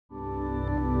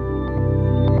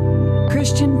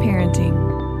Christian parenting.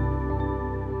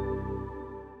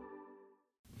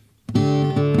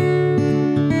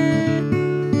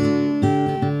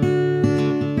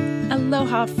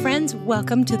 Aloha, friends.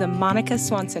 Welcome to the Monica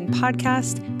Swanson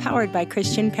podcast, powered by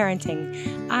Christian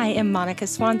Parenting. I am Monica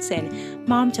Swanson,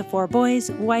 mom to 4 boys,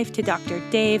 wife to Dr.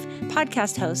 Dave,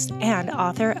 podcast host, and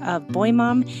author of Boy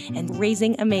Mom and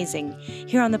Raising Amazing.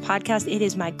 Here on the podcast, it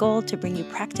is my goal to bring you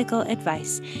practical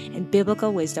advice and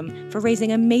biblical wisdom for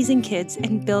raising amazing kids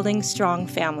and building strong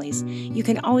families. You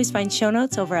can always find show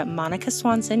notes over at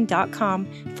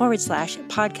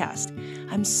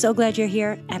monicaswanson.com/podcast. I'm so glad you're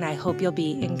here, and I hope you'll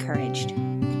be encouraged.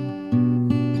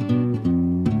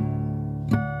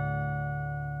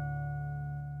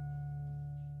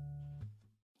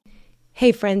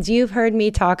 Hey friends, you've heard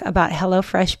me talk about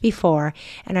HelloFresh before,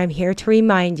 and I'm here to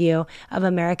remind you of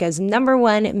America's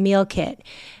 #1 meal kit.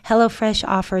 HelloFresh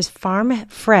offers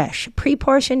farm-fresh,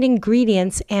 pre-portioned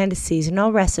ingredients and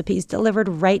seasonal recipes delivered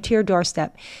right to your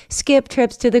doorstep. Skip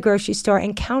trips to the grocery store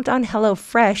and count on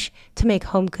HelloFresh to make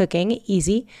home cooking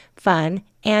easy, fun,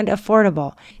 and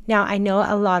affordable. Now, I know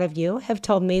a lot of you have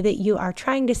told me that you are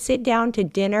trying to sit down to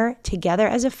dinner together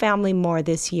as a family more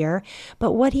this year,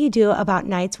 but what do you do about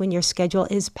nights when your schedule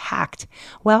is packed?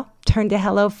 Well, turn to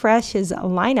HelloFresh's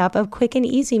lineup of quick and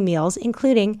easy meals,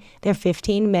 including their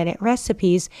 15-minute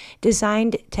recipes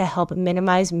designed to help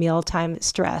minimize mealtime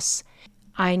stress.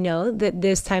 I know that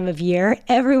this time of year,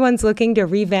 everyone's looking to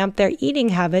revamp their eating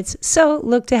habits, so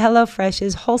look to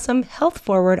HelloFresh's wholesome,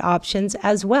 health-forward options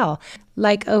as well,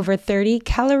 like over 30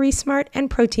 calorie-smart and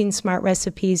protein-smart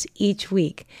recipes each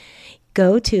week.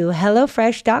 Go to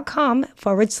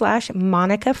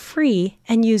HelloFresh.com/MonicaFree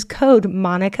and use code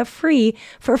MonicaFree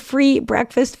for free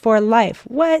breakfast for life.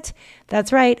 What?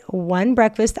 That's right, 1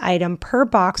 breakfast item per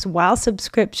box while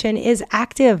subscription is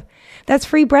active. That's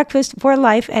free breakfast for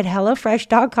life at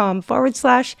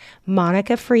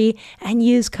HelloFresh.com/MonicaFree and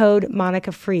use code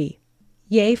MonicaFree.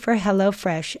 Yay for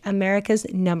HelloFresh, America's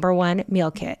 #1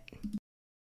 meal kit.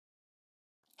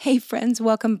 Hey friends,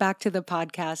 welcome back to the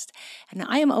podcast. And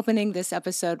I am opening this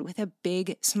episode with a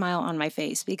big smile on my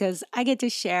face because I get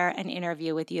to share an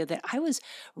interview with you that I was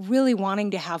really wanting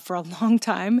to have for a long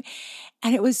time.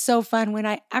 And it was so fun when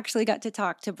I actually got to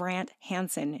talk to Brant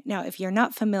Hansen. Now, if you're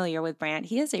not familiar with Brant,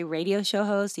 he is a radio show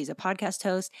host, he's a podcast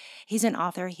host, he's an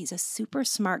author, he's a super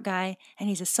smart guy, and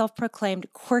he's a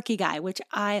self-proclaimed quirky guy, which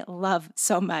I love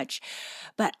so much.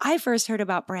 But I first heard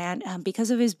about Brant because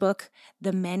of his book,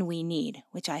 The Men We Need,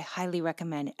 which I highly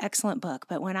recommend. Excellent book.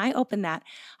 But when I opened that,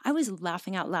 I was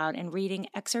laughing out loud and reading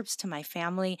excerpts to my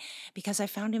family because I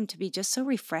found him to be just so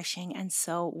refreshing and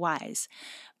so wise.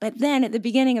 But then at the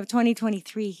beginning of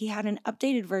 2023, he had an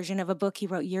updated version of a book he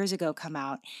wrote years ago come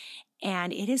out,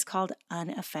 and it is called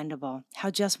Unoffendable, How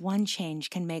Just One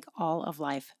Change Can Make All of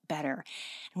Life Better.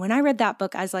 And when I read that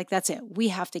book, I was like, that's it. We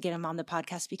have to get him on the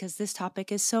podcast because this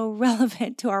topic is so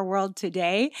relevant to our world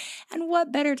today. And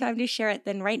what better time to share it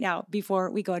than right now before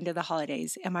we go into the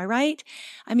holidays? Am I right?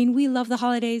 I mean, we love the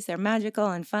holidays. They're magical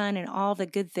and fun and all the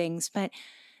good things, but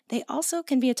they also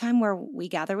can be a time where we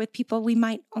gather with people we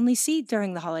might only see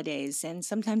during the holidays. And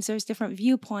sometimes there's different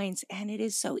viewpoints, and it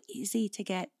is so easy to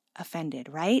get offended,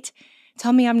 right?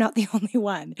 Tell me I'm not the only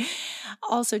one.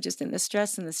 Also, just in the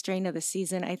stress and the strain of the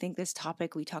season, I think this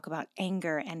topic, we talk about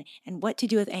anger and what to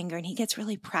do with anger, and he gets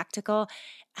really practical.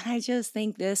 And I just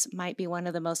think this might be one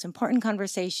of the most important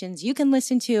conversations you can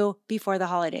listen to before the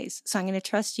holidays. So I'm going to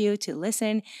trust you to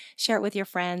listen, share it with your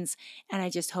friends, and I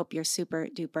just hope you're super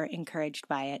duper encouraged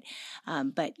by it.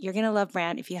 But you're going to love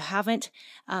Brant. If you haven't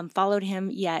followed him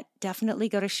yet, definitely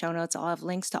go to show notes. I'll have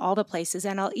links to all the places,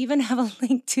 and I'll even have a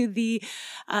link to the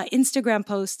Instagram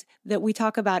post that we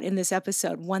talk about in this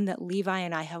episode, one that Levi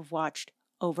and I have watched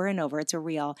over and over. It's a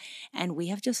reel. And we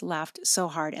have just laughed so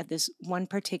hard at this one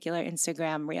particular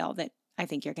Instagram reel that I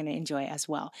think you're going to enjoy as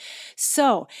well.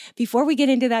 So before we get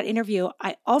into that interview,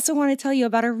 I also want to tell you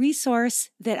about a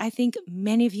resource that I think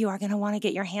many of you are going to want to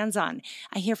get your hands on.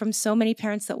 I hear from so many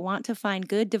parents that want to find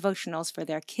good devotionals for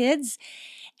their kids.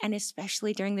 And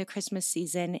especially during the Christmas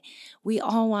season, we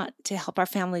all want to help our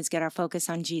families get our focus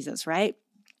on Jesus, right?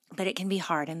 But it can be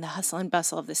hard in the hustle and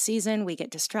bustle of the season. We get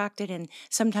distracted, and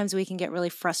sometimes we can get really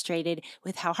frustrated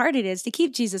with how hard it is to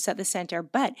keep Jesus at the center.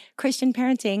 But Christian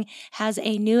Parenting has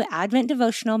a new Advent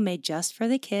devotional made just for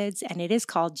the kids, and it is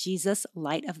called Jesus,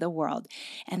 Light of the World.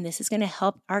 And this is going to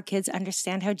help our kids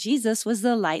understand how Jesus was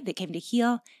the light that came to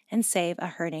heal and save a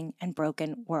hurting and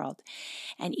broken world.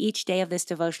 And each day of this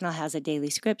devotional has a daily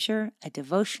scripture, a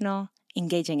devotional,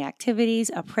 engaging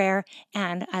activities, a prayer,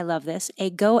 and I love this, a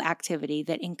go activity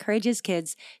that encourages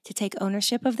kids to take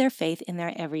ownership of their faith in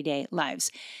their everyday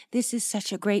lives. This is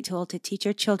such a great tool to teach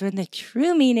your children the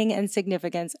true meaning and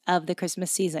significance of the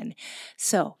Christmas season.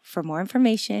 So, for more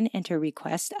information and to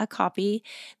request a copy,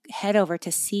 head over to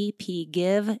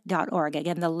cpgive.org.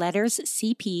 Again, the letters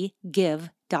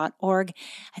cpgive.org.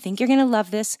 I think you're going to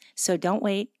love this, so don't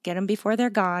wait. Get them before they're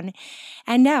gone.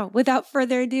 And now, without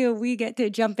further ado, we get to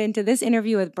jump into this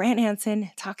interview with Brant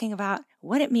Hansen, talking about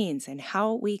what it means and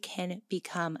how we can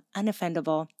become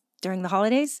unoffendable during the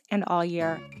holidays and all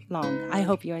year long. I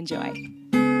hope you enjoy.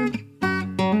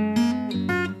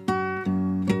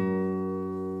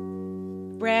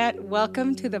 Brant,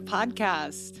 welcome to the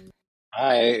podcast.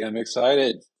 Hi, I'm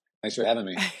excited. Thanks for having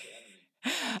me.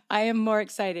 I am more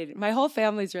excited. My whole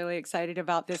family's really excited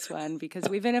about this one because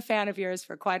we've been a fan of yours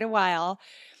for quite a while.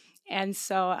 And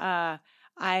so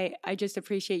I just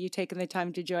appreciate you taking the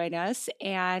time to join us.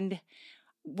 And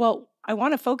well, I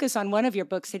want to focus on one of your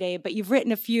books today, but you've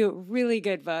written a few really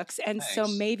good books. And Thanks. so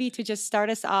maybe to just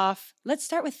start us off, let's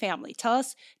start with family. Tell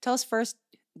us first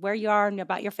where you are and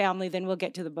about your family, then we'll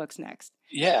get to the books next.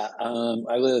 Yeah,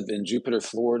 I live in Jupiter,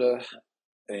 Florida,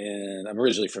 and I'm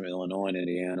originally from Illinois and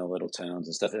Indiana, little towns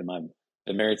and stuff. And I've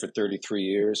been married for 33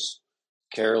 years,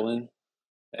 Carolyn,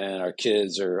 and our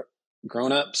kids are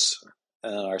grown-ups.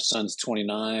 Our son's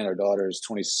 29, our daughter's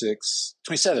 26,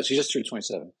 27. She just turned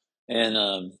 27.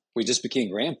 And we just became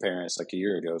grandparents like a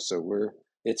year ago. So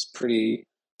it's pretty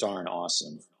darn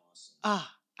awesome.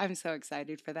 I'm so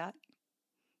excited for that.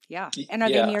 Yeah. And are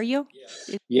they near you?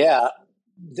 Yeah,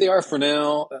 they are for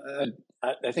now.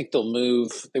 I think they'll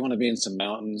move. They want to be in some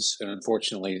mountains. And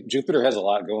unfortunately, Jupiter has a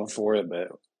lot going for it, but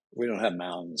we don't have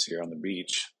mountains here on the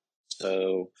beach.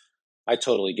 So I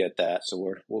totally get that. So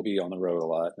we'll be on the road a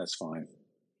lot. That's fine.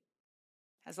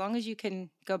 As long as you can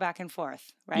go back and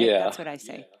forth, right? Yeah. That's what I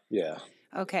say. Yeah.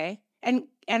 Okay. And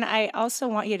I also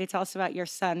want you to tell us about your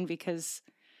son because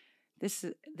this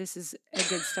is a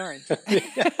good story.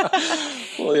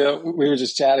 Well, yeah, we were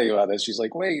just chatting about this. She's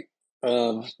like, wait,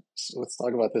 let's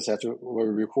talk about this after we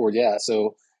record. Yeah.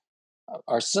 So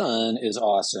our son is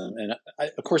awesome. And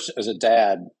of course, as a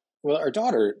dad, well, our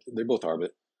daughter, they both are,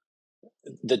 but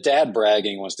the dad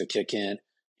bragging wants to kick in.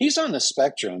 He's on the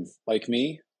spectrum like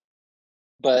me,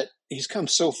 but he's come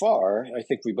so far. I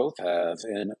think we both have.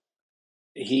 And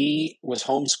he was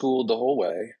homeschooled the whole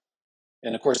way.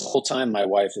 And of course, the whole time my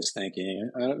wife is thinking,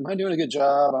 am I doing a good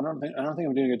job? I don't think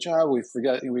I'm doing a good job. We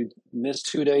missed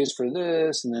 2 days for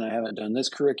this. And then I haven't done this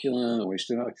curriculum.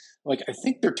 And I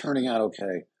think they're turning out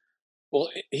okay. Well,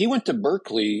 he went to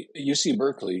Berkeley, UC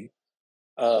Berkeley,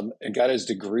 and got his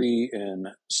degree in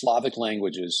Slavic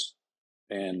languages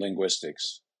and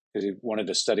linguistics because he wanted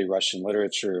to study Russian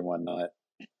literature and whatnot.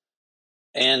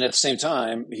 And at the same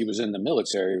time, he was in the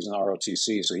military. He was in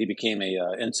ROTC, so he became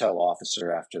a intel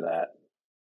officer after that.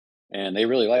 And they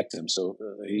really liked him. So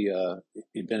he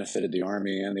benefited the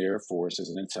Army and the Air Force as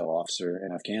an intel officer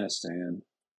in Afghanistan.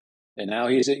 And now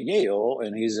he's at Yale,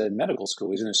 and he's at medical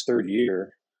school. He's in his third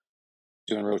year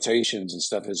doing rotations and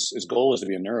stuff. His goal is to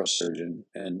be a neurosurgeon.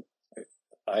 And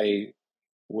I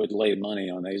would lay money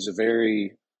on that. He's a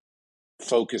very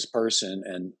focused person.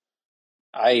 And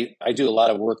I do a lot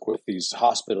of work with these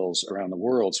hospitals around the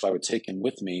world. So I would take him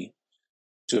with me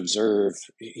to observe.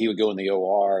 He would go in the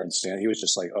OR and stand. He was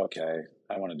just like, okay,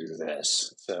 I want to do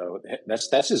this. So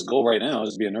that's his goal right now,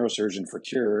 is to be a neurosurgeon for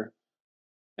cure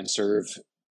and serve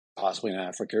possibly in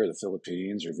Africa or the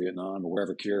Philippines or Vietnam or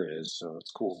wherever cure is. So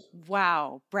it's cool.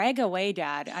 Wow. Brag away,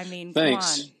 Dad. I mean,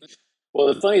 Thanks. Come on.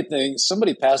 Well, the funny thing,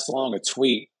 somebody passed along a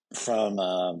tweet from,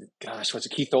 what's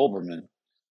it, Keith Olbermann.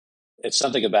 It's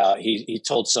something about, he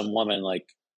told some woman, like,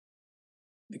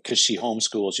 because she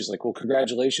homeschooled, she's like, well,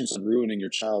 congratulations on ruining your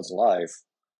child's life.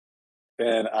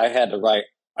 And I had to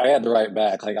write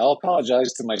back, like, I'll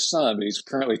apologize to my son, but he's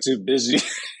currently too busy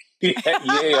at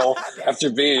Yale after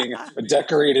being a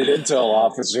decorated intel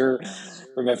officer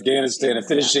from Afghanistan and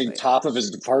finishing top of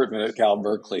his department at Cal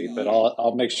Berkeley. But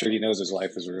I'll make sure he knows his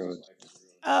life is ruined.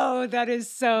 Oh, that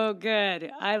is so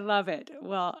good. I love it.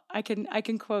 Well, I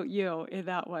can quote you in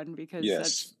that one because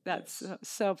Yes. that's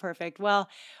so perfect. Well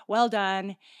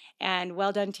done. And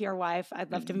well done to your wife.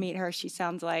 I'd love to meet her. She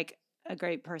sounds like a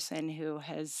great person who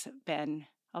has been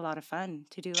a lot of fun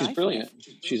to do life with. She's brilliant.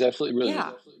 She's absolutely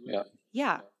brilliant.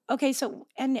 Yeah. Okay, so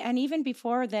and even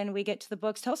before then we get to the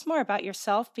books, tell us more about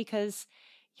yourself because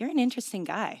you're an interesting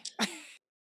guy.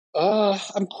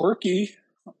 I'm quirky.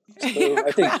 So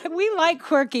I think we like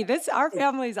quirky. Our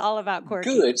family's all about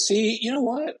quirky. Good. See, you know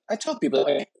what? I tell people,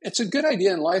 like, it's a good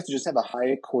idea in life to just have a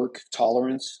high quirk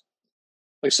tolerance.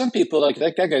 Like some people, like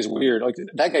that guy's weird. Like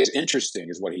that guy's interesting,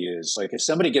 is what he is. Like if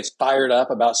somebody gets fired up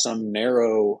about some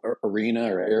narrow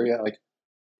arena or area, like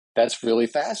that's really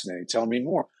fascinating. Tell me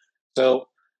more. So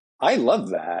I love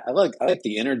that. I like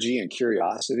the energy and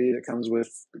curiosity that comes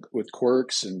with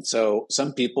quirks. And so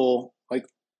some people like,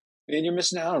 man, you're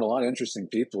missing out on a lot of interesting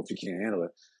people if you can't handle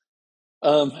it.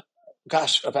 Um,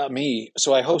 Gosh, about me.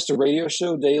 So I host a radio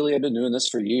show daily. I've been doing this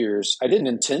for years. I didn't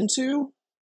intend to.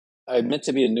 I meant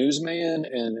to be a newsman,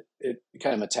 and it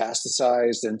kind of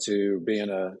metastasized into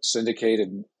being a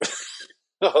syndicated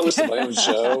host of my own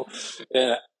show.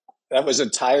 And that was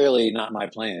entirely not my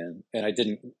plan, and I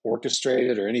didn't orchestrate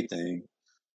it or anything.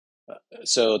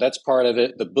 So that's part of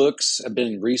it. The books have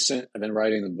been recent. I've been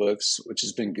writing the books, which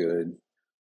has been good.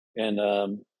 And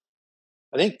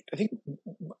I think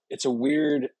it's a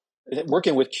weird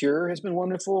working with Cure has been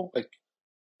wonderful. Like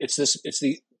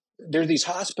there are these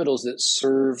hospitals that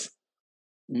serve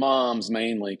moms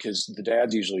mainly because the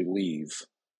dads usually leave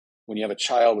when you have a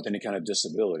child with any kind of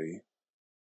disability.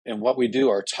 And what we do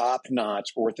are top-notch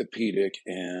orthopedic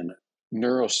and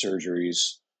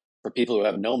neurosurgeries for people who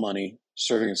have no money,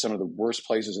 serving in some of the worst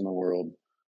places in the world.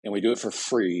 And we do it for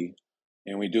free,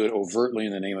 and we do it overtly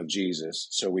in the name of Jesus.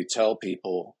 So we tell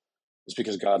people it's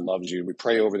because God loves you. We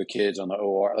pray over the kids on the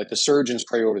OR. Like the surgeons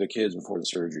pray over the kids before the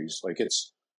surgeries. Like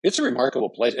it's a remarkable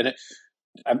place. And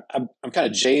I'm kind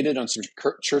of jaded on some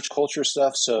church culture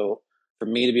stuff. So for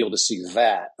me to be able to see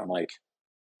that, I'm like,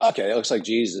 okay, it looks like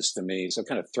Jesus to me. So I'm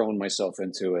kind of throwing myself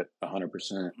into it 100%.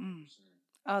 Mm.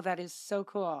 Oh, that is so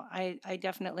cool. I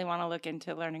definitely want to look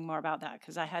into learning more about that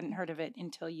because I hadn't heard of it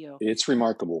until you. It's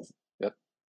remarkable. Yep.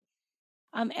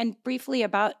 And briefly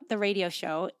about the radio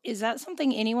show, is that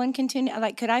something anyone can tune?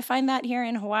 Like, could I find that here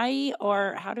in Hawaii,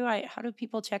 or how do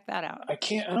people check that out? I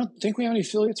don't think we have any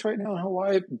affiliates right now in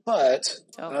Hawaii, but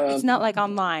So it's not like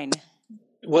online.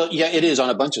 well, yeah, it is on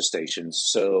a bunch of stations.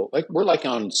 So like we're like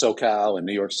on SoCal and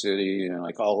New York City and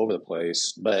like all over the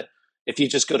place. But if you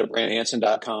just go to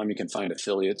branthansen.com, you can find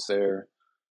affiliates there.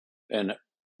 And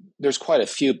there's quite a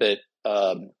few, but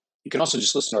you can also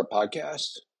just listen to our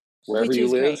podcast wherever Which you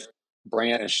is live. great.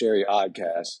 Brant and Sherry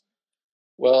Oddcast.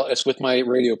 Well, it's with my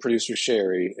radio producer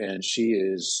Sherry, and she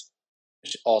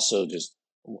also just.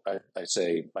 I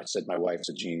said my wife's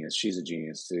a genius. She's a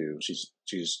genius too.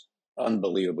 She's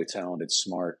unbelievably talented,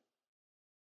 smart,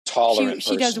 tolerant.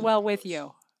 She does person. well with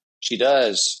you. She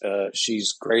does.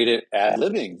 She's great at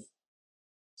ad-libbing.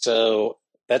 So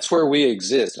that's where we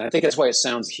exist, and I think that's why it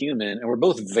sounds human. And we're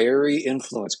both very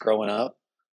influenced growing up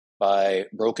by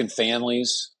broken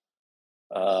families.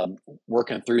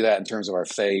 Working through that in terms of our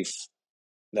faith,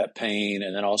 that pain.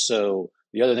 And then also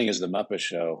the other thing is the Muppet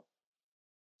Show.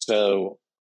 So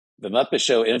the Muppet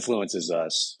Show influences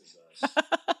us.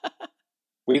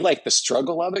 We like the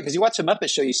struggle of it because you watch a Muppet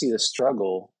Show, you see the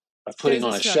struggle of putting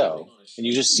on a show and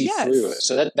you just see through it.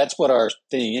 So that's what our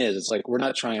thing is. It's like, we're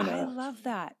not trying to. I love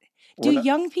that. Do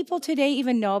young people today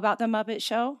even know about the Muppet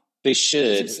Show? They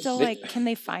should. Is it still can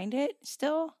they find it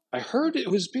still? I heard it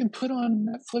was being put on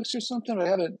Netflix or something. I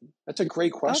haven't. That's a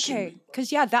great question. Okay,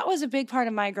 because that was a big part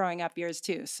of my growing up years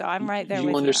too. So I'm right there with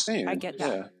you. You understand? I get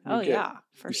that. Yeah, oh yeah,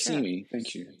 for you sure. See me?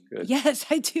 Thank you. Good. Yes,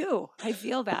 I do. I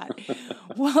feel that.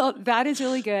 Well, that is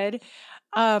really good.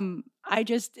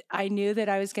 I knew that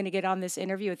I was going to get on this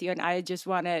interview with you, and I just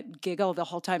want to giggle the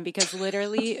whole time because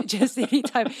literally just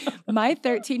anytime my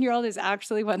 13-year-old is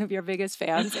actually one of your biggest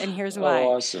fans. And here's why.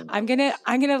 Oh, awesome. I'm going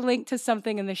to link to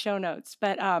something in the show notes,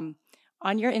 but,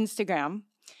 on your Instagram,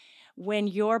 when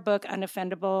your book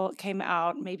Unoffendable came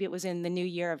out, maybe it was in the new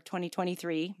year of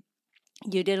 2023,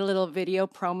 you did a little video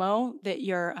promo that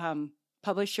your,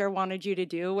 publisher wanted you to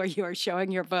do where you are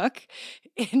showing your book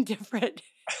in different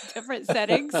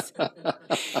settings.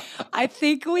 I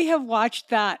think we have watched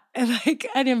that like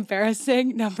an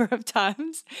embarrassing number of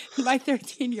times. My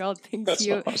 13-year-old thinks That's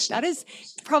awesome. That is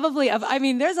probably, I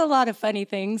mean, there's a lot of funny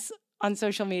things on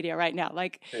social media right now.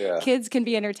 Like kids can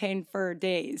be entertained for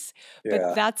days,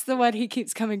 but that's the one he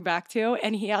keeps coming back to,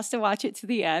 and he has to watch it to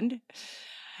the end.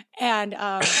 And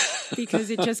because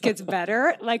it just gets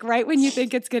better, like right when you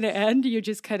think it's going to end, you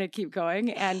just kind of keep going.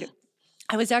 And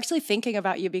I was actually thinking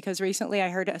about you because recently I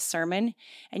heard a sermon,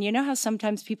 and you know how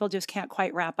sometimes people just can't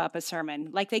quite wrap up a sermon.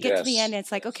 Like they get to the end and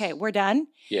it's like, okay, we're done.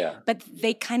 Yeah. But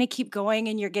they kind of keep going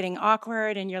and you're getting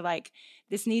awkward and you're like,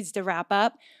 this needs to wrap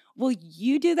up. Well,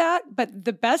 you do that, but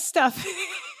the best stuff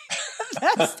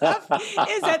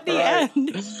is at the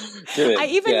end. Good. I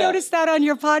even noticed that on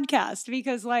your podcast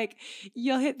because like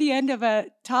you'll hit the end of a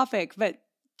topic, but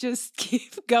just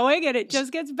keep going and it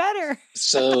just gets better.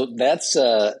 So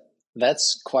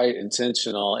that's quite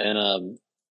intentional. And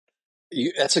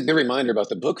That's a good reminder about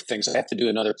the book things. I have to do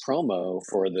another promo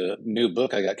for the new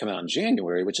book I got come out in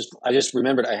January, which is, I just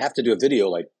remembered I have to do a video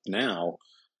like now.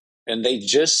 And they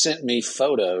just sent me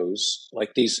photos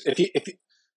like these. If you,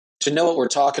 to know what we're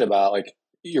talking about, like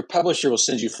your publisher will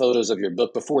send you photos of your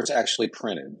book before it's actually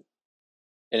printed.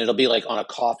 And it'll be like on a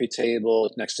coffee table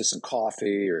next to some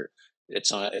coffee, or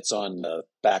it's on the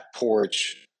back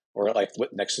porch, or like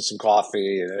next to some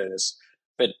coffee.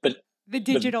 But The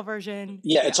digital version.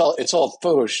 yeah, it's all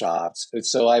photoshopped. And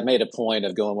so I made a point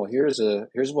of going, well, here's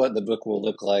what the book will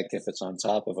look like if it's on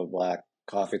top of a black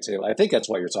coffee table. I think that's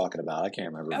what you're talking about. I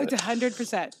can't remember. Oh, it's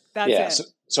 100%. That's yeah, it.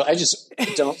 so I just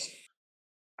don't.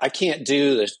 I can't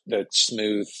do the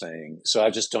smooth thing, so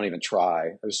I just don't even try.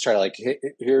 I just try to like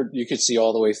here. You could see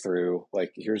all the way through.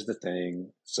 Like here's the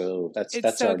thing. So that's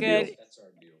so our good. deal.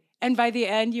 And by the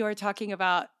end, you are talking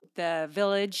about the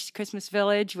village, Christmas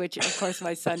Village, which of course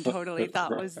my son totally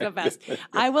thought was the best.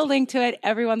 I will link to it.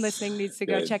 Everyone listening needs to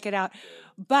go check it out.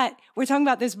 But we're talking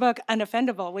about this book,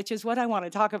 Unoffendable, which is what I want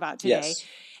to talk about today.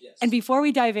 Yes. And before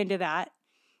we dive into that,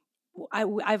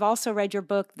 I've also read your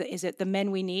book. Is it The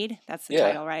Men We Need? That's the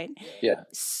title, right? Yeah.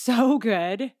 So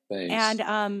good. Thanks.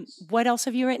 And what else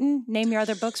have you written? Name your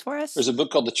other books for us. There's a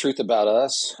book called The Truth About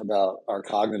Us, about our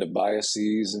cognitive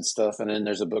biases and stuff. And then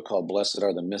there's a book called Blessed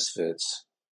Are the Misfits,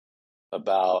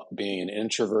 about being an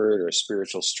introvert or a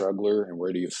spiritual struggler, and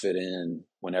where do you fit in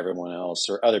when everyone else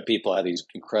or other people have these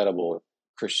incredible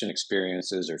Christian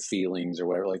experiences or feelings or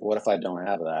whatever. Like, what if I don't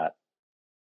have that?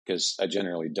 Because I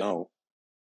generally don't.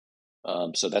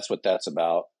 So that's what that's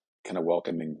about, kind of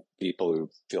welcoming people who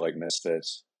feel like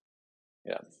misfits.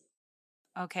 Yeah.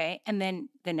 Okay. And then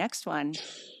the next one.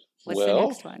 What's the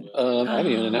next one? I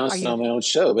haven't even announced it on my own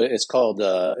show, but it's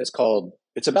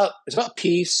about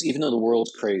peace, even though the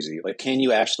world's crazy. Like, can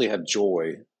you actually have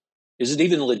joy? Is it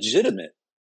even legitimate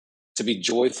to be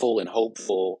joyful and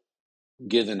hopeful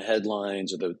given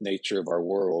headlines of the nature of our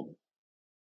world?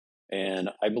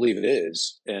 And I believe it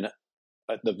is. And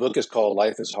the book is called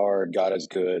Life is Hard, God is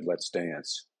Good, Let's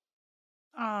Dance.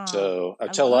 So I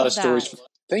tell a lot of stories.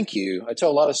 Thank you. I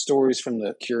tell a lot of stories from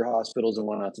the cure hospitals and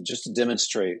whatnot just to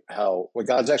demonstrate what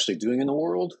God's actually doing in the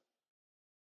world.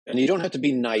 And you don't have to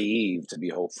be naive to be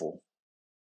hopeful.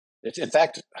 In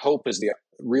fact,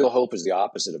 real hope is the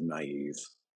opposite of naive.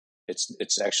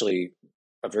 It's actually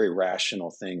a very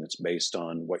rational thing that's based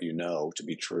on what you know to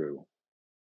be true,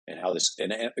 and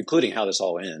including how this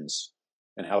all ends,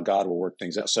 and how God will work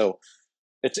things out. So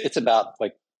it's about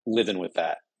like living with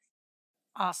that.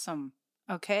 Awesome.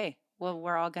 Okay. Well,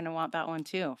 we're all going to want that one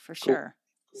too, for sure.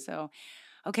 Cool. So,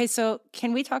 okay. So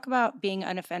can we talk about being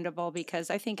unoffendable?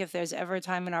 Because I think if there's ever a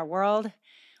time in our world,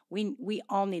 we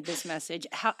all need this message.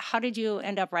 How did you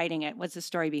end up writing it? What's the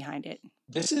story behind it?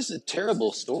 This is a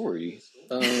terrible story.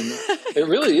 It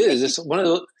really is. It's one of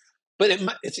the, but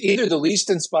it's either the least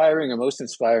inspiring or most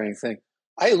inspiring thing.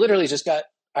 I literally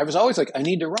I was always like, I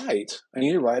need to write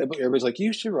a book. Everybody's like,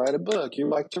 you should write a book. You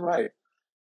like to write.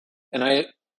 And I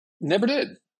never did.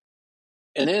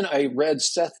 And then I read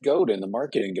Seth Godin, the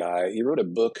marketing guy. He wrote a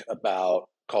book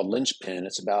called Lynchpin.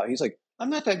 He's like, I'm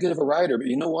not that good of a writer, but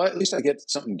you know what? At least I get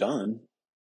something done.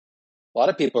 A lot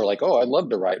of people are like, oh, I'd love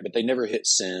to write, but they never hit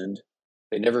send.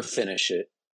 They never finish it.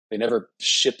 They never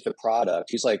ship the product.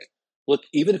 He's like, look,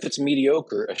 even if it's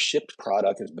mediocre, a shipped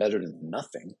product is better than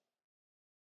nothing.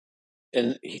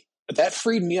 And that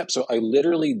freed me up. So I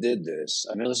literally did this.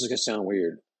 I know this is going to sound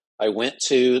weird. I went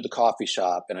to the coffee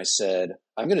shop and I said,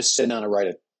 I'm going to sit down and write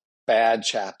a bad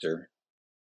chapter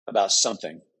about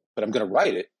something, but I'm going to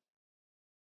write it.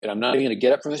 And I'm not even going to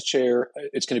get up from this chair.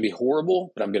 It's going to be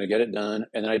horrible, but I'm going to get it done.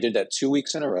 And then I did that 2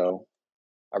 weeks in a row.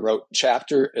 I wrote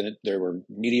chapter, and they were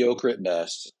mediocre at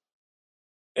best.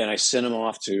 And I sent them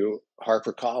off to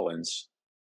HarperCollins.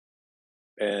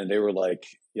 And they were like,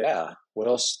 yeah, what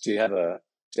else? Do you have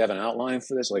an outline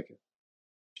for this? Like,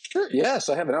 sure. Yes,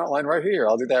 I have an outline right here.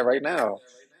 I'll do that right now.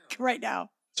 Right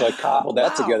now. So I cobbled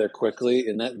that together quickly,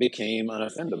 and that became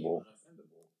Unoffendable.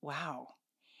 Wow.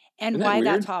 And why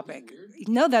that topic?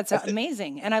 No, that's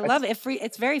amazing. And I love it.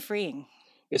 It's very freeing.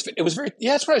 It was very,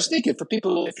 yeah, that's what I was thinking. For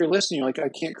people, if you're listening, you're like, I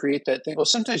can't create that thing. Well,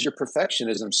 sometimes your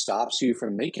perfectionism stops you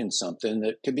from making something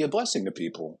that could be a blessing to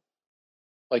people.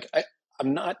 Like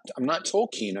I'm not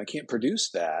Tolkien. I can't produce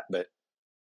that, but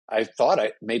I thought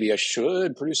maybe I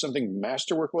should produce something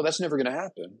masterwork. Well, that's never going to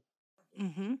happen.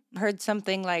 Mm-hmm. Heard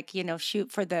something like,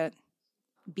 shoot for the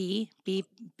B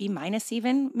minus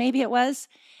even, maybe it was.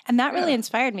 And that really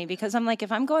inspired me, because I'm like,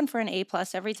 if I'm going for an A+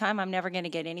 every time, I'm never going to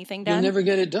get anything done. You'll never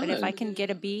get it done. But if I can get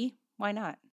a B, why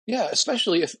not? Yeah,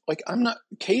 especially if I'm not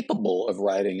capable of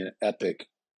writing an epic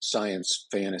science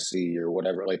fantasy or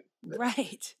whatever. Like,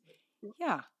 right.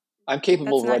 Yeah. I'm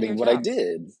capable That's of not your writing what I job.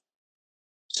 did.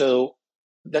 So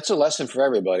that's a lesson for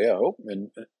everybody, I hope. And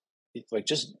like,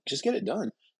 just get it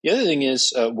done. The other thing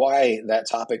is why that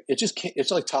topic,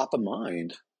 it's like top of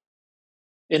mind.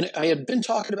 And I had been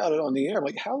talking about it on the air. I'm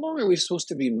like, how long are we supposed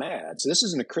to be mad? So this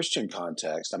is in a Christian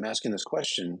context. I'm asking this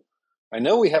question. I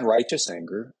know we have righteous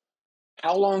anger.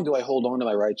 How long do I hold on to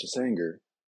my righteous anger?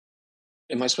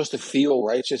 Am I supposed to feel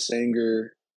righteous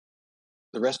anger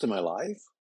the rest of my life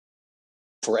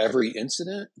for every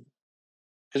incident?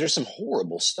 Because there's some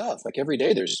horrible stuff. Like every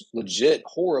day, there's legit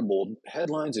horrible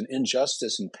headlines and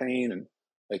injustice and pain. And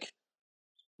like,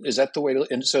 is that the way to?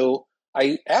 And so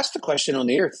I asked the question on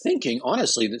the air, thinking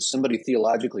honestly that somebody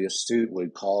theologically astute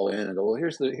would call in and go, "Well,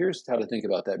 here's how to think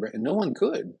about that." And no one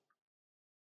could.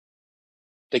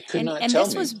 They could not And tell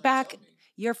this me. was back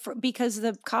because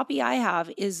the copy I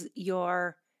have is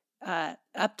your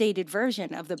updated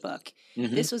version of the book.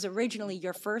 Mm-hmm. This was originally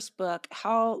your first book.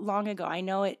 How long ago? I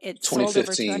know it sold over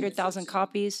 2015. 200,000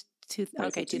 copies.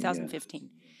 Okay, 2015. 2015.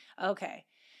 Yeah. Okay.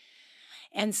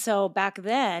 And so back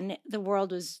then, the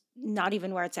world was not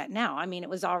even where it's at now. I mean, it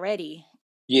was already.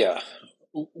 Yeah,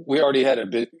 we already had a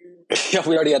big. Yeah,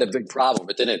 we already had a big problem,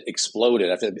 but then it exploded.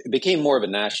 It became more of a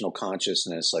national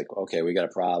consciousness. Like, okay, we got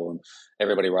a problem.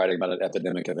 Everybody writing about an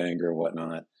epidemic of anger and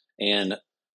whatnot. And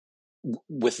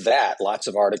with that, lots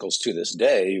of articles to this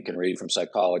day you can read from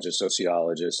psychologists,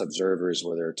 sociologists, observers,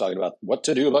 where they're talking about what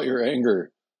to do about your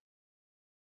anger.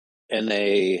 And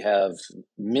they have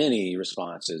many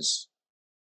responses: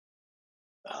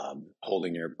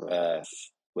 holding your breath,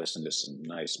 listen to some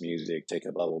nice music, take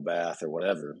a bubble bath, or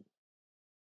whatever.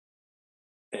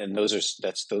 And those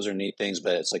are neat things,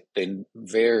 but it's like they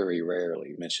very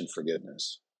rarely mention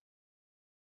forgiveness.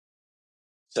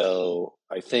 So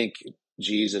I think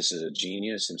Jesus is a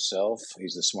genius himself.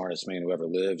 He's the smartest man who ever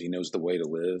lived. He knows the way to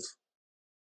live.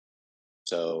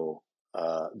 So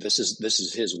this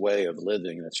is his way of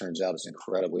living, and it turns out it's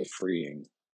incredibly freeing.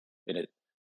 And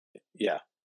yeah.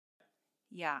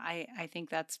 Yeah, I think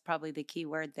that's probably the key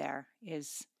word there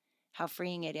is how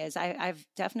freeing it is. I've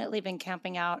definitely been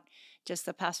camping out just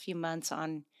the past few months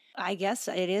on, I guess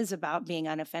it is about being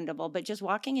unoffendable, but just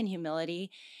walking in humility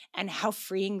and how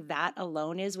freeing that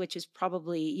alone is, which is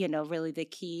probably, really the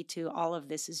key to all of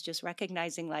this is just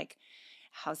recognizing like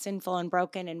how sinful and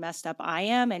broken and messed up I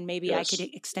am. And maybe I could Yes.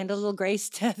 extend a little grace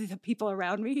to the people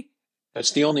around me.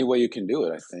 That's the only way you can do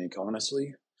it, I think,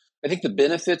 honestly. I think the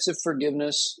benefits of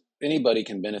forgiveness, anybody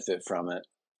can benefit from it.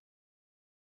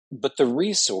 But the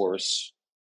resource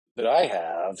that I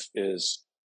have is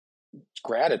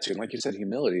gratitude, like you said,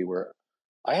 humility, where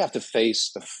I have to face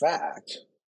the fact,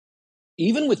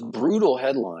 even with brutal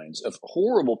headlines of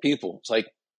horrible people, it's like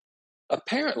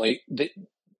apparently the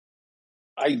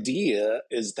idea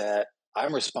is that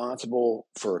I'm responsible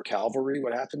for Calvary,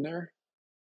 what happened there.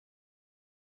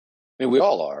 I mean, we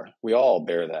all are. We all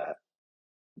bear that.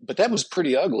 But that was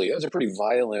pretty ugly. That was a pretty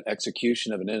violent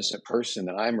execution of an innocent person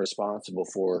that I'm responsible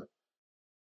for.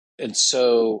 And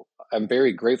so I'm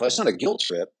very grateful. It's not a guilt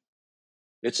trip.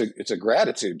 It's a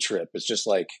gratitude trip. It's just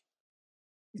like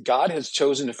God has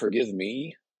chosen to forgive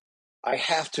me. I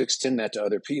have to extend that to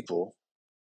other people,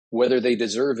 whether they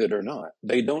deserve it or not.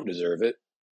 They don't deserve it,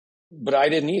 but I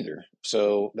didn't either.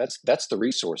 So that's the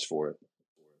resource for it.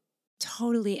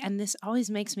 Totally. And this always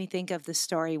makes me think of the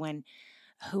story when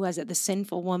who was it? The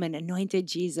sinful woman anointed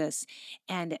Jesus.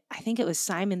 And I think it was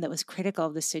Simon that was critical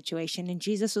of the situation. And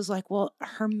Jesus was like, well,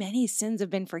 her many sins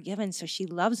have been forgiven, so she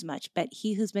loves much. But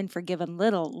he who's been forgiven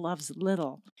little loves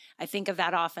little. I think of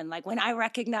that often. Like when I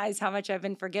recognize how much I've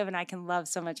been forgiven, I can love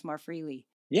so much more freely.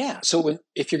 Yeah. So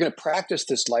if you're going to practice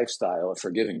this lifestyle of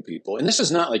forgiving people, and this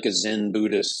is not like a Zen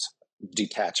Buddhist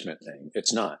detachment thing,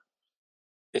 it's not.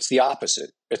 It's the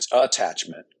opposite. It's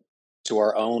attachment to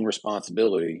our own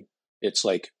responsibility. It's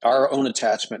like our own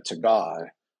attachment to God,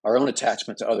 our own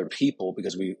attachment to other people,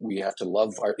 because we have to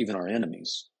love even our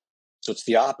enemies. So it's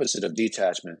the opposite of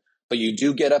detachment. But you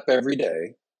do get up every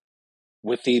day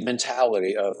with the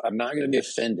mentality of, I'm not going to be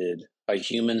offended by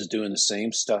humans doing the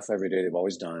same stuff every day they've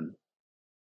always done.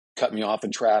 Cut me off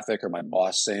in traffic, or my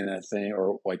boss saying that thing,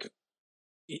 or like,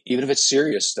 even if it's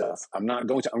serious stuff, I'm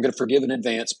going to forgive in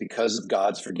advance because of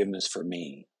God's forgiveness for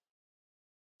me.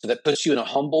 So that puts you in a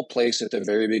humble place at the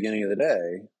very beginning of the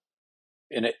day.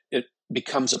 And it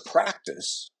becomes a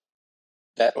practice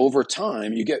that over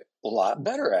time you get a lot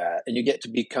better at, and you get to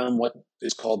become what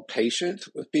is called patient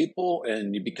with people,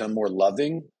 and you become more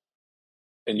loving,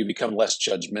 and you become less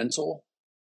judgmental,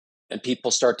 and people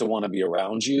start to want to be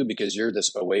around you because you're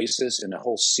this oasis in a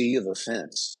whole sea of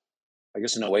offense. I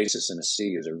guess an oasis in a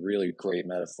sea is a really great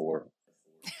metaphor.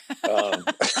 Um,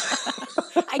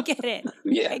 I get it.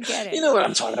 Yeah. I get it. You know what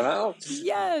I'm talking about.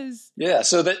 Yes. Yeah.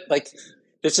 So that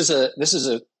this is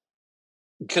a,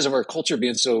 because of our culture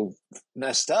being so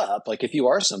messed up, like if you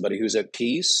are somebody who's at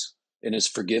peace and is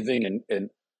forgiving and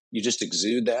you just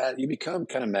exude that, you become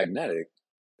kind of magnetic.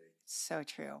 So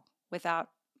true. Without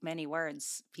many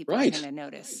words, people are going Right. to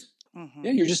notice. Mm-hmm.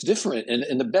 Yeah. You're just different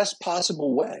in the best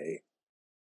possible way.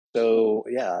 So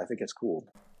yeah, I think it's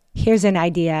cool. Here's an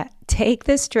idea. Take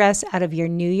the stress out of your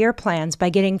New Year plans by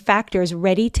getting Factor's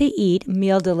ready-to-eat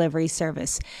meal delivery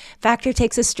service. Factor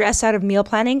takes the stress out of meal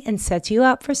planning and sets you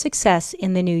up for success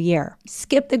in the new year.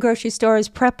 Skip the grocery store's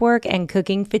prep work and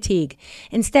cooking fatigue.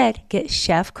 Instead, get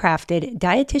chef-crafted,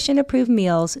 dietitian-approved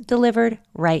meals delivered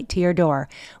right to your door.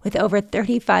 With over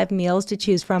 35 meals to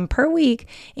choose from per week,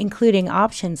 including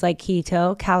options like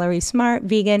keto, calorie smart,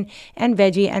 vegan, and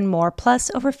veggie, and more,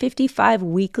 plus over 55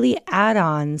 weekly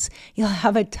add-ons, you'll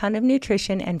have a ton of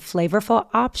nutrition and flavorful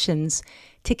options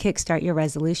to kickstart your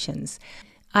resolutions.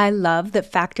 I love that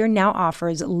Factor now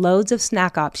offers loads of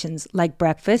snack options like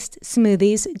breakfast,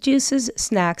 smoothies, juices,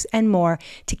 snacks, and more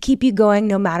to keep you going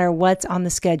no matter what's on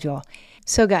the schedule.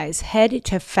 So guys, head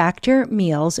to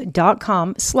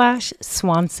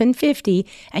factormeals.com/Swanson50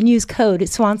 and use code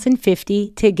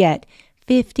Swanson50 to get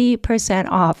 50%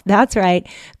 off. That's right.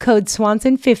 Code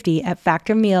Swanson50 at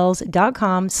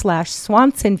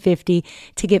factormeals.com/Swanson50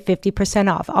 to get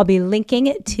 50% off. I'll be linking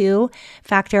it to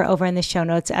Factor over in the show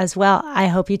notes as well. I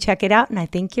hope you check it out, and I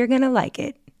think you're going to like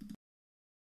it.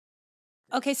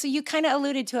 Okay, so you kind of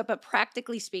alluded to it, but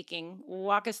practically speaking,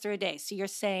 walk us through a day. So you're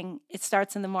saying it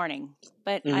starts in the morning,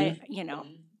 but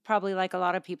probably like a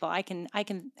lot of people, I can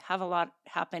have a lot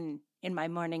happen in my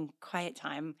morning quiet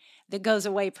time that goes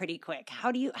away pretty quick.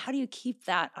 How do you keep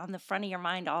that on the front of your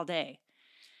mind all day?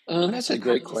 That's a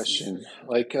great question.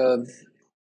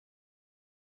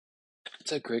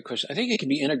 That's a great question. I think it can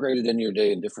be integrated in your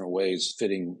day in different ways,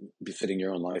 befitting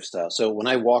your own lifestyle. So when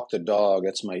I walk the dog,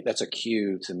 that's a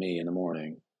cue to me in the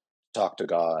morning. Talk to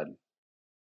God.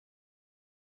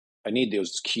 I need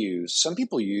those cues. Some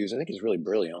people use, I think it's really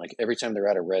brilliant. Like every time they're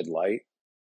at a red light,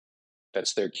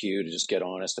 that's their cue to just get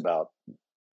honest about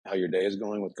how your day is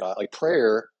going with God. Like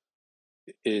prayer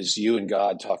is you and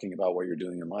God talking about what you're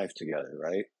doing in life together,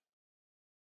 right?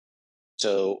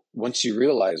 So once you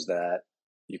realize that,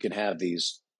 you can have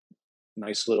these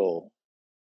nice little,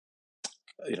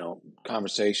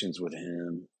 conversations with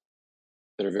him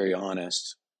that are very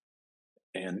honest,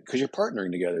 and because you're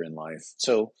partnering together in life.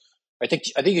 So I think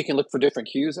you can look for different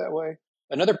cues that way.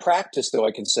 Another practice, though,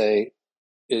 I can say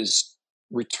is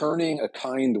returning a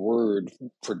kind word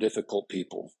for difficult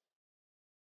people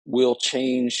will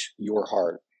change your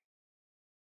heart.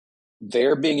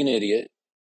 They're being an idiot.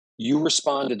 You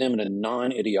respond to them in a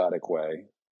non-idiotic way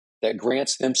that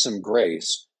grants them some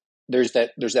grace. There's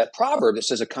that proverb that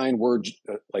says a kind word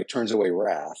turns away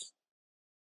wrath.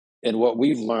 And what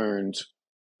we've learned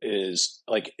is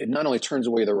it not only turns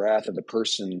away the wrath of the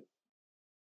person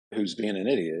who's being an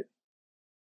idiot,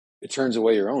 it turns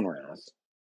away your own wrath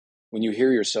when you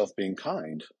hear yourself being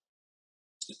kind.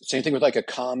 Same thing with a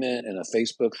comment in a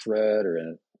Facebook thread or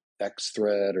an X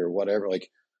thread or whatever.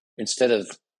 Instead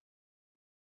of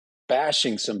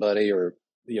bashing somebody or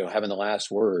having the last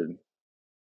word,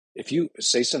 if you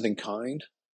say something kind,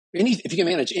 if you can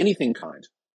manage anything kind,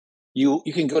 you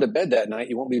can go to bed that night.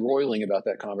 You won't be roiling about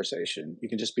that conversation.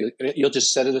 You'll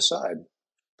just set it aside.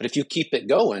 But if you keep it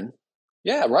going,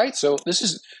 yeah, right. So this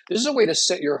is a way to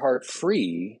set your heart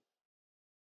free.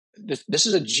 This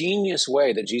is a genius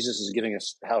way that Jesus is giving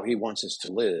us how he wants us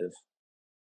to live.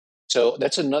 So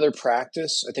that's another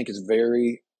practice I think is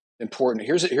very important.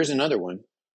 Here's another one.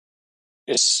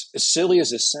 It's as silly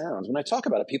as this sounds. When I talk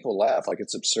about it, people laugh like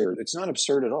it's absurd. It's not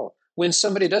absurd at all. When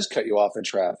somebody does cut you off in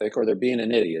traffic or they're being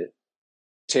an idiot,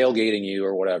 tailgating you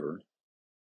or whatever,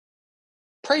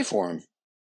 pray for them.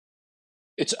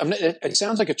 It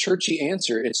sounds like a churchy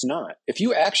answer. It's not. If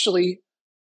you actually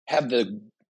have the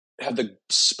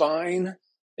spine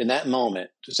in that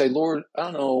moment to say, Lord, I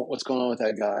don't know what's going on with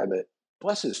that guy, but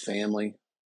bless his family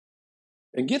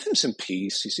and give him some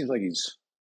peace. He seems like he's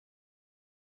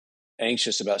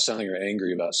anxious about something or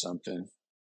angry about something.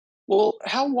 Well,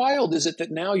 how wild is it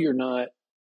that now you're not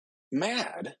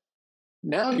mad?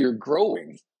 Now you're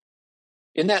growing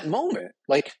in that moment.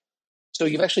 So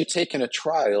you've actually taken a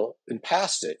trial and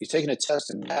passed it. You've taken a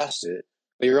test and passed it,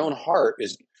 but your own heart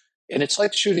is, and it's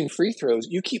like shooting free throws.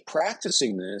 You keep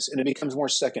practicing this and it becomes more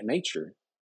second nature.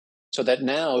 So that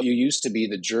now you used to be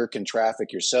the jerk in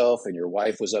traffic yourself and your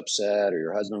wife was upset or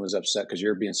your husband was upset because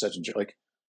you're being such a jerk.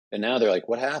 And now they're like,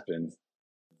 what happened?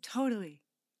 Totally.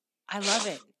 I love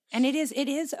it. And it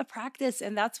is a practice.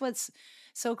 And that's what's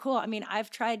so cool. I mean,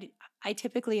 I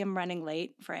typically am running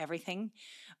late for everything,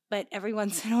 but every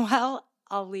once in a while,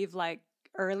 I'll leave like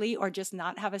early or just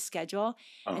not have a schedule.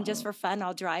 And just Uh-huh. for fun,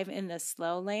 I'll drive in the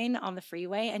slow lane on the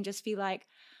freeway and just be like,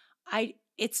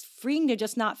 it's freeing to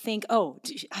just not think, oh,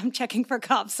 I'm checking for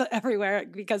cops everywhere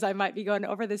because I might be going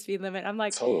over the speed limit. I'm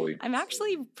like, Totally. I'm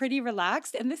actually pretty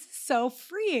relaxed and this is so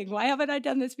freeing. Why haven't I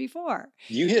done this before?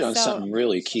 You hit on So, something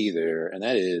really key there, and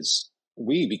that is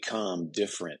we become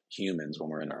different humans when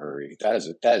we're in a hurry. That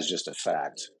is just a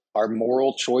fact. Our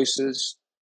moral choices,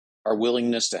 our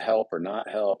willingness to help or not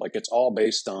help, like it's all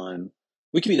based on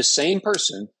we could be the same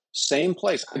person, same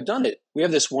place. I've done it. We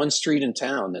have this one street in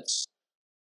town that's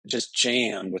just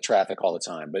jammed with traffic all the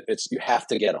time, but you have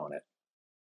to get on it.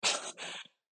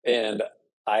 And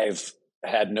I've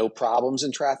had no problems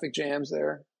in traffic jams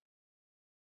there.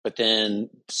 But then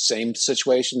same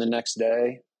situation the next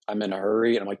day. I'm in a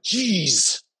hurry and I'm like,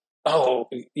 geez, oh,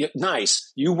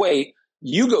 nice. You wait.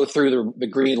 You go through the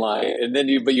green light and then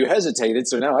but you hesitated.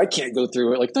 So now I can't go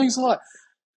through it. Like, thanks a lot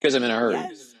because I'm in a hurry.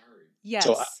 yes.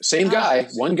 So Yes. same guy.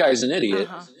 One guy's an idiot.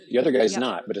 Uh-huh. The other guy's Yep.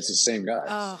 not, but it's the same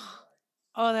guy.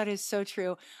 Oh, that is so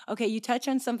true. Okay, you touch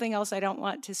on something else I don't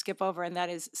want to skip over, and that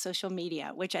is social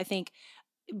media, which I think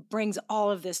brings all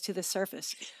of this to the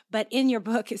surface. But in your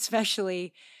book,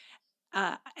 especially,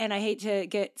 and I hate to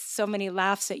get so many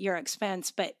laughs at your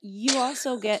expense, but you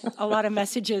also get a lot of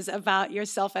messages about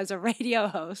yourself as a radio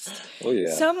host, Oh,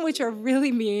 yeah. some which are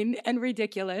really mean and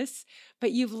ridiculous.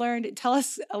 But you've learned, tell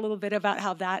us a little bit about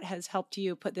how that has helped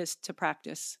you put this to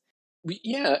practice.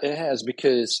 Yeah, it has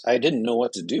because I didn't know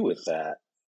what to do with that.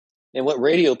 And what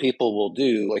radio people will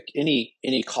do, like any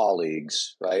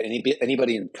colleagues, right?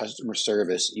 Anybody in customer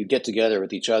service, you get together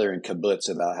with each other and kibbutz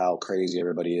about how crazy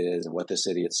everybody is and what this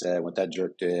idiot said, what that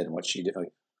jerk did, and what she did, and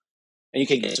you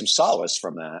can get some solace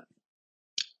from that.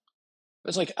 But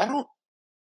it's like I don't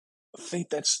think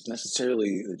that's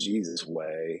necessarily the Jesus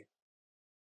way,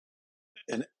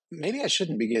 and maybe I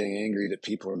shouldn't be getting angry that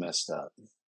people are messed up.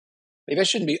 Maybe I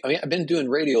shouldn't be. I mean, I've been doing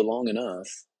radio long enough.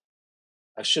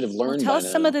 I should have Well, learned tell by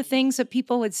us some of now. the things that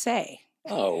people would say,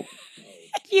 Oh,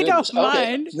 if you goodness. don't Okay.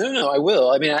 mind. No, I will.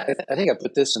 I mean, I think I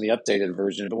put this in the updated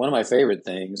version, but one of my favorite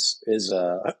things is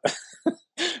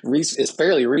it's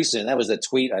fairly recent. That was a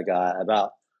tweet I got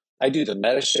about I do the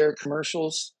MetaShare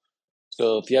commercials.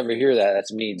 So if you ever hear that,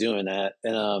 that's me doing that.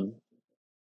 And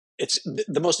it's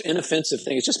the most inoffensive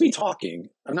thing. It's just me talking.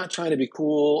 I'm not trying to be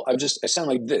cool. I sound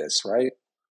like this, right?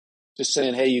 Just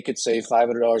saying, hey, you could save $500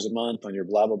 a month on your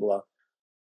blah blah blah.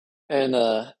 And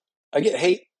I get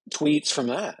hate tweets from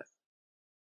that.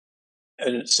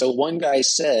 And so one guy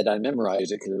said, I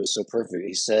memorized it because it was so perfect.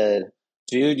 He said,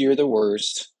 dude, you're the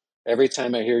worst. Every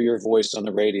time I hear your voice on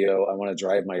the radio, I want to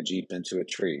drive my Jeep into a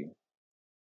tree.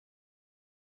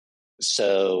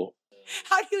 So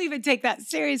How do you even take that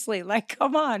seriously? Like,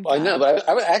 come on, I know, guy. but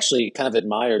I would actually kind of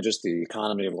admire just the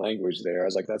economy of language there. I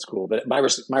was like, that's cool. But my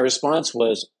response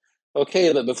was,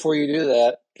 okay, but before you do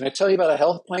that, can I tell you about a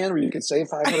health plan where you can save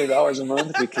 $500 a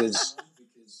month? Because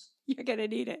You're going to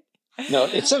need it. no,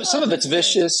 it's some of it's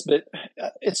vicious, but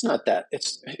it's not that.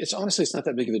 It's honestly, it's not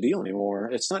that big of a deal anymore.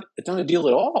 It's not a deal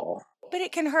at all. But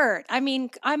it can hurt. I mean,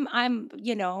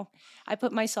 I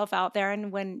put myself out there, and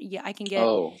when I can get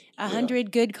Oh, yeah,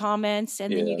 100 good comments,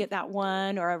 and then you yeah. get that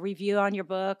one or a review on your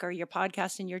book or your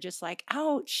podcast, and you're just like,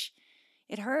 ouch,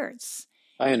 it hurts.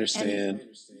 I And understand.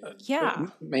 yeah,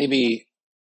 Maybe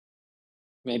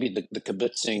the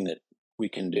kibitzing that we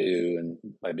can do, and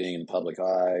by being in the public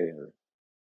eye,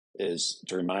 is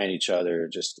to remind each other,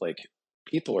 just like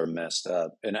people are messed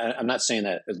up, and I'm not saying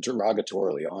that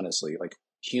derogatorily. Honestly, like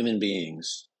human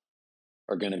beings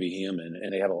are going to be human,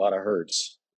 and they have a lot of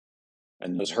hurts,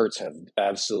 and those hurts have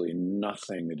absolutely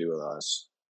nothing to do with us.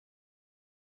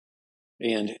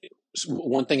 And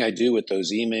one thing I do with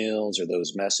those emails or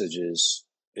those messages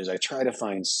is I try to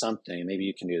find something. Maybe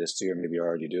you can do this too, or maybe you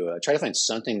already do it. I try to find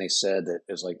something they said that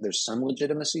is like there's some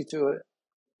legitimacy to it,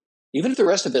 even if the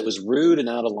rest of it was rude and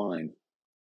out of line.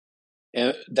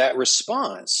 And that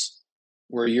response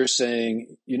where you're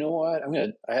saying, you know what,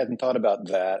 I hadn't thought about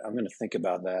that. I'm going to think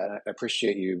about that. I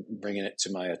appreciate you bringing it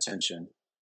to my attention.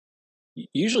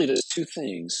 Usually does two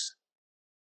things.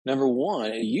 Number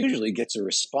one, it usually gets a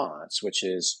response, which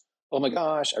is, oh my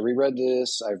gosh, I reread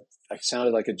this. I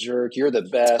sounded like a jerk. You're the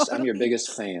best. I'm your totally.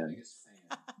 biggest fan.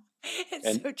 It's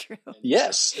And so true.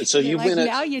 yes, and so You're like,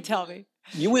 now you tell me.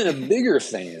 you win a bigger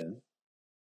fan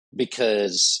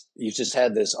because you just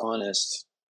had this honest,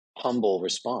 humble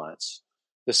response.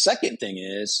 The second thing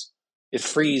is it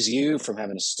frees you from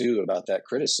having to stew about that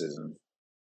criticism.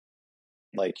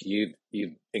 like you've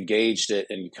engaged it,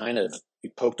 and you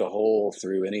poked a hole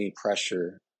through any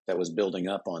pressure that was building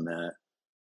up on that.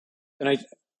 And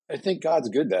I think God's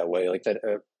good that way, like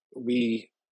that.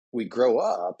 We grow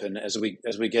up, and as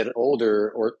we get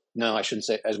older, or no, I shouldn't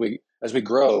say, as we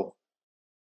grow,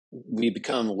 we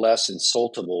become less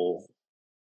insultable,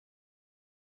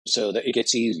 so that it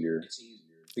gets easier,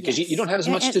 because you Yes. don't have as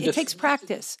much And to it takes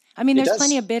practice. I mean, It there's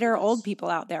plenty does. of bitter old people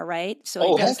out there, right? So it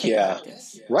Oh, does heck take yeah.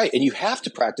 practice. Right. And you have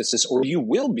to practice this, or you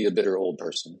will be a bitter old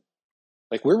person.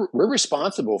 Like we're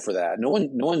responsible for that. No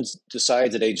one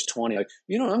decides at age 20, like,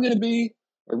 I'm going to be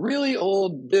a really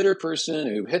old, bitter person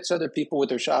who hits other people with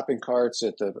their shopping carts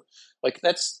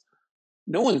that's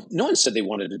no one said they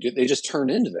wanted to do it. They just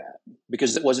turned into that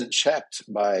because it wasn't checked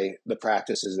by the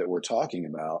practices that we're talking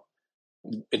about.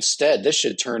 Instead, this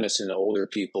should turn us into older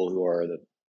people who are the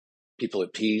people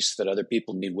at peace that other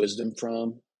people need wisdom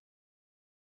from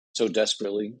so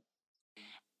desperately.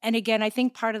 And again, I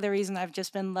think part of the reason I've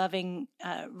just been loving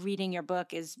reading your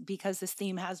book is because this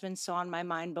theme has been so on my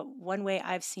mind. But one way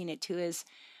I've seen it too is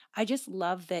I just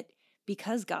love that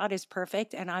because God is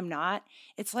perfect and I'm not,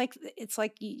 it's like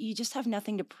you just have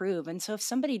nothing to prove. And so if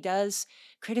somebody does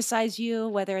criticize you,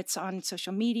 whether it's on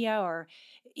social media or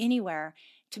anywhere,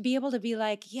 to be able to be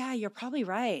like, yeah, you're probably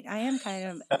right. I am kind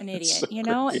of an It's idiot,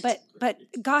 so great. but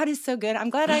God is so good. I'm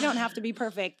glad I don't have to be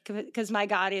perfect because my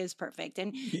God is perfect.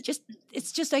 And just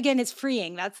it's just again, it's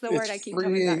freeing. That's the word It's I keep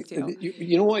coming freeing. back to.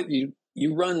 You know what?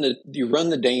 You run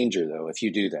the danger, though, if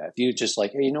you do that. If you just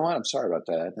like, hey, you know what? I'm sorry about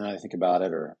that. And I think about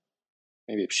it, or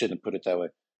maybe I shouldn't have put it that way.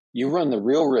 You run the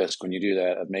real risk when you do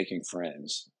that of making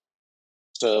friends.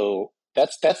 So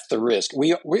that's the risk.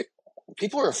 We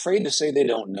people are afraid to say they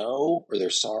don't know or they're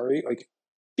sorry. Like,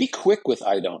 be quick with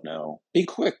I don't know. Be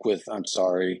quick with I'm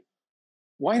sorry.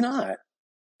 Why not?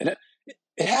 And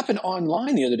it happened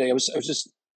online the other day. It was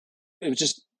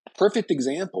just a perfect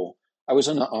example. I was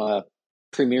on a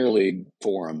Premier League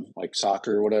forum, like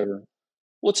soccer or whatever.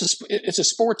 Well, it's a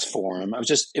sports forum.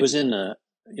 It was in a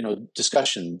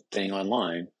discussion thing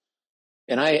online,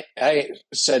 and I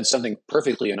said something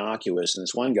perfectly innocuous, and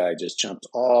this one guy just jumped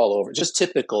all over, just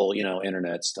typical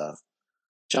internet stuff.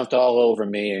 Jumped all over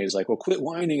me, and he's like, "Well, quit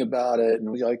whining about it,"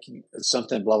 and we like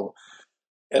something blah blah.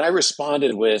 And I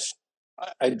responded with,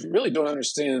 I really don't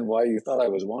understand why you thought I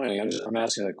was whining. I'm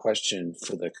asking a question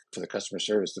for the customer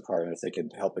service department if they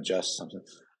could help adjust something.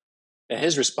 And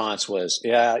his response was,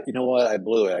 "Yeah, you know what? I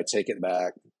blew it. I take it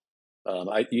back.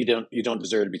 You don't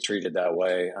deserve to be treated that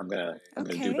way. I'm gonna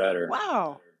do Okay. better."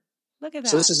 Wow. Look at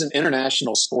So this that. is an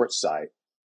international sports site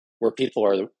where people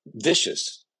are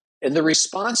vicious. And the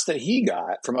response that he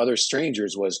got from other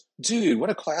strangers was, "Dude,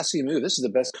 what a classy move. This is the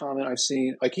best comment I've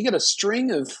seen." Like, he got a string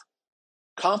of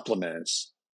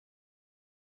compliments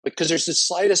because there's the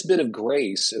slightest bit of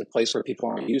grace in a place where people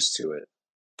aren't used to it.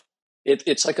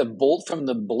 It's like a bolt from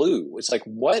the blue. It's like,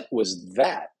 what was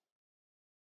that?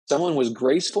 Someone was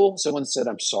graceful. Someone said,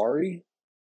 "I'm sorry."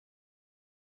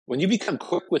 When you become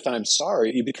quick with "I'm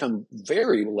sorry," you become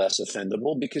very less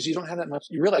offendable because you don't have that much.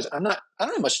 You realize I don't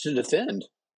have much to defend.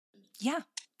 Yeah.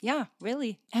 Yeah,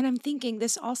 really. And I'm thinking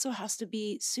this also has to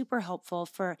be super helpful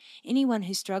for anyone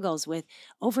who struggles with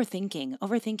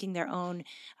overthinking their own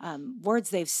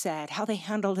words they've said, how they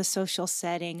handled a social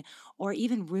setting, or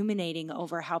even ruminating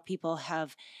over how people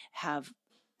have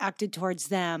acted towards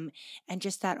them, and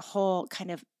just that whole kind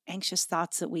of anxious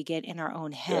thoughts that we get in our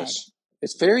own head. Yes.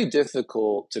 It's very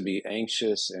difficult to be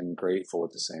anxious and grateful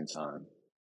at the same time.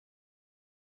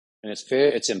 And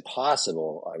it's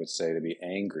impossible, I would say, to be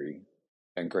angry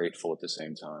and grateful at the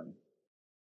same time.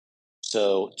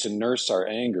 So to nurse our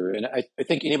anger, and I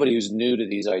think anybody who's new to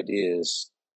these ideas,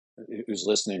 who's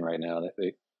listening right now,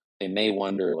 that they may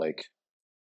wonder, like,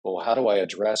 well, how do I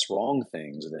address wrong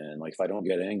things then? Like, if I don't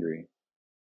get angry,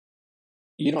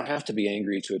 you don't have to be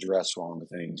angry to address wrong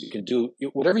things. You can do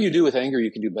whatever you do with anger,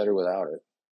 you can do better without it.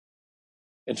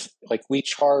 And like, we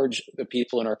charge the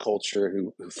people in our culture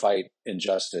who fight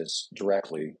injustice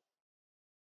directly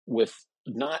with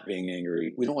not being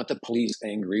angry. We don't want the police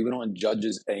angry. We don't want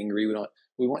judges angry.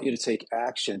 We want you to take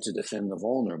action to defend the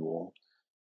vulnerable.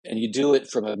 And you do it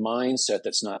from a mindset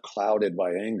that's not clouded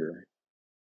by anger.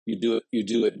 You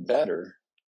do it better.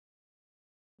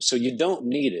 So you don't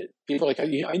need it. People are like,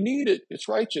 I need it. It's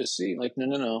righteous. See, like, no,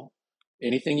 no, no.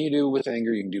 Anything you do with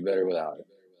anger, you can do better without it.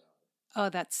 Oh,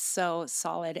 that's so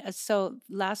solid. So,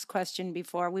 last question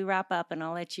before we wrap up, and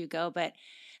I'll let you go. But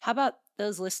how about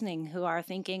those listening who are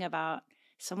thinking about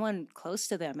someone close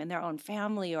to them in their own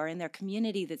family or in their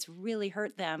community that's really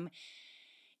hurt them?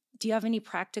 Do you have any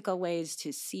practical ways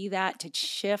to see that, to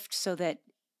shift so that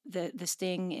the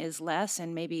sting is less,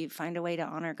 and maybe find a way to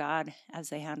honor God as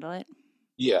they handle it?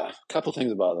 Yeah, a couple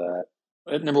things about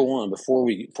that. Number one,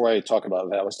 before I talk about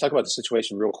that, let's talk about the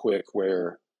situation real quick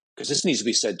where, because this needs to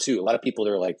be said too. A lot of people,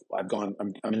 they're like,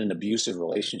 I'm in an abusive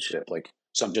relationship, like,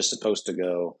 so I'm just supposed to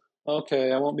go,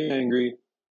 okay, I won't be angry.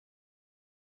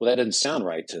 Well, that doesn't sound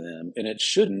right to them, and it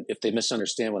shouldn't if they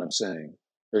misunderstand what I'm saying.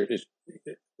 Or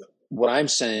what I'm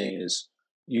saying is,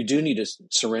 you do need to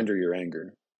surrender your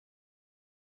anger.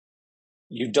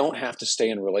 You don't have to stay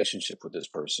in a relationship with this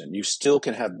person. You still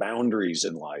can have boundaries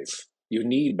in life. You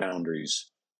need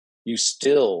boundaries. You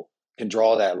still can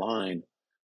draw that line.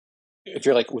 If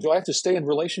you're like, well, do I have to stay in a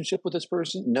relationship with this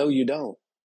person? No, you don't.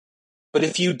 But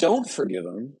if you don't forgive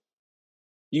them,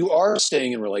 you are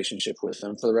staying in relationship with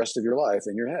them for the rest of your life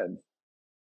in your head.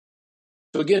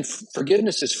 So again,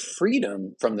 forgiveness is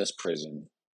freedom from this prison.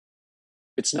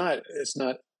 It's not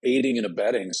aiding and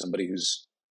abetting somebody who's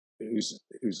going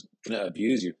to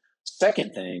abuse you.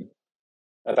 Second thing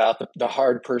about the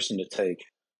hard person to take,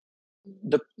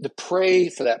 the pray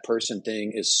for that person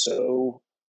thing is so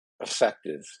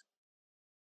effective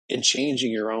in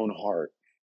changing your own heart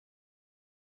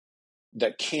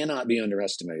that cannot be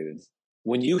underestimated.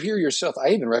 When you hear yourself, I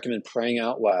even recommend praying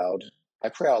out loud. I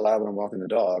pray out loud when I'm walking the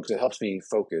dogs. It helps me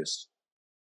focus.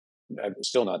 I'm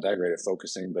still not that great at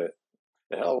focusing, but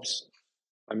it helps.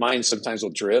 My mind sometimes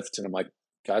will drift, and I'm like,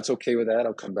 God's okay with that.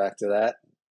 I'll come back to that.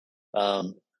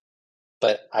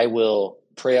 But I will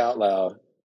pray out loud.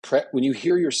 When you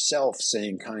hear yourself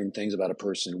saying kind things about a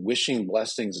person, wishing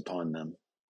blessings upon them,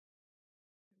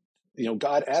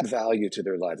 God, add value to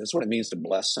their life. That's what it means to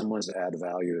bless someone, is to add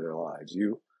value to their lives.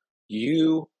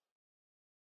 You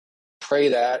pray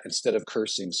that instead of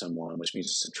cursing someone, which means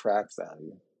to subtract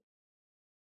value.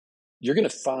 You're going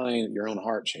to find your own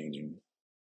heart changing.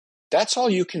 That's all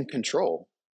you can control.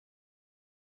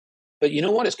 But you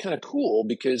know what? It's kind of cool,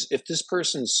 because if this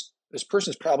person's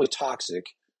probably toxic,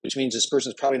 which means this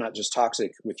person's probably not just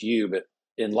toxic with you, but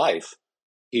in life,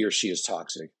 he or she is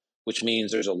toxic, which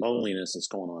means there's a loneliness that's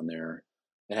going on there.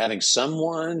 And having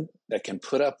someone that can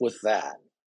put up with that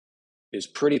is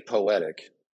pretty poetic.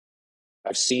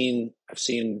 I've seen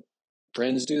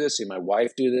friends do this, see my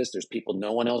wife do this. There's people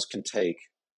no one else can take,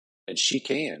 and she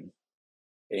can.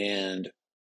 And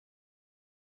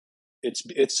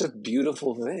it's a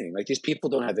beautiful thing. Like, these people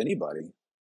don't have anybody.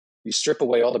 You strip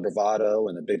away all the bravado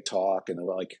and the big talk and the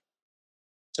like.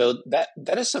 So that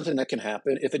is something that can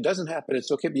happen. If it doesn't happen,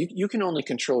 it's okay. But you can only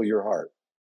control your heart.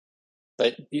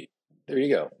 But there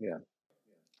you go. Yeah.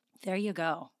 There you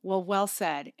go. Well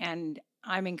said. And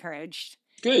I'm encouraged.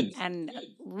 Good. And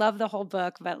love the whole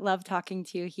book, but love talking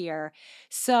to you here.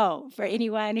 So for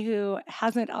anyone who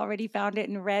hasn't already found it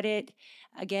and read it,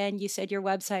 again, you said your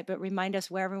website, but remind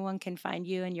us where everyone can find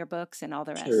you and your books and all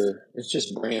the rest. Sure. It's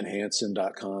just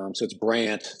BrantHansen.com. So it's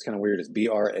Brant. It's kind of weird. It's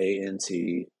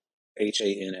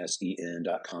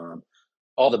BrantHansen.com.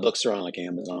 All the books are on like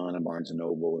Amazon and Barnes &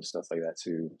 Noble and stuff like that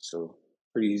too. So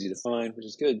pretty easy to find, which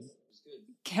is good.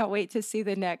 Can't wait to see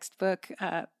the next book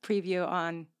preview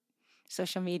on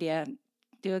social media.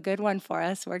 Do a good one for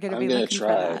us. We're going to be looking for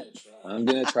that. I'm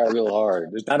going to try real hard.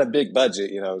 There's not a big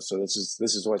budget, so this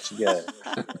is what you get.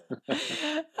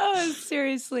 Oh,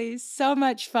 seriously. So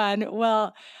much fun.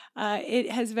 Well,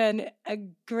 it has been a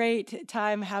great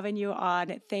time having you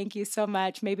on. Thank you so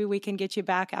much. Maybe we can get you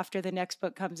back after the next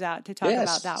book comes out to talk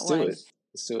about that one. Let's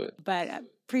do it. But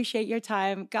appreciate your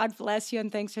time. God bless you, and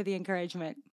thanks for the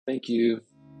encouragement. Thank you.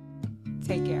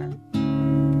 Take care.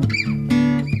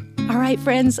 All right,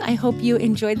 friends, I hope you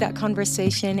enjoyed that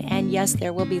conversation. And yes,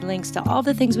 there will be links to all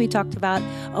the things we talked about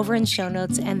over in show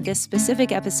notes. And this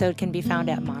specific episode can be found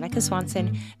at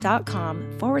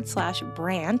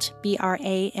monicaswanson.com/Brant,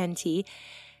 BRANT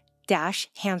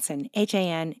 -Hansen,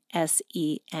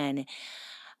 HANSEN.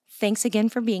 Thanks again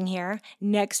for being here.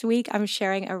 Next week, I'm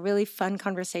sharing a really fun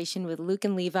conversation with Luke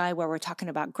and Levi where we're talking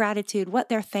about gratitude, what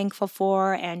they're thankful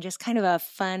for, and just kind of a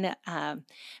fun,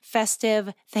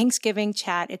 festive Thanksgiving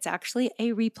chat. It's actually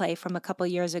a replay from a couple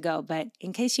years ago, but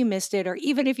in case you missed it, or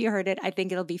even if you heard it, I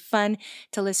think it'll be fun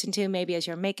to listen to maybe as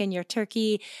you're making your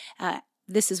turkey.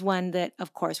 This is one that,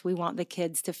 of course, we want the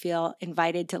kids to feel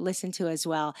invited to listen to as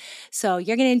well. So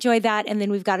you're going to enjoy that. And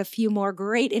then we've got a few more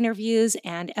great interviews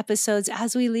and episodes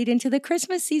as we lead into the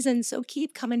Christmas season. So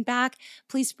keep coming back.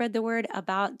 Please spread the word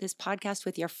about this podcast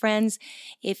with your friends.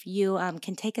 If you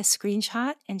can take a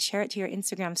screenshot and share it to your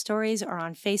Instagram stories or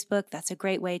on Facebook, that's a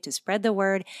great way to spread the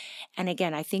word. And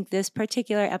again, I think this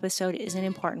particular episode is an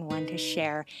important one to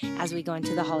share as we go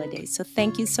into the holidays. So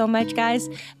thank you so much, guys.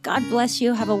 God bless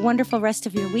you. Have a wonderful rest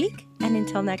of your week. And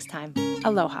until next time,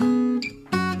 aloha.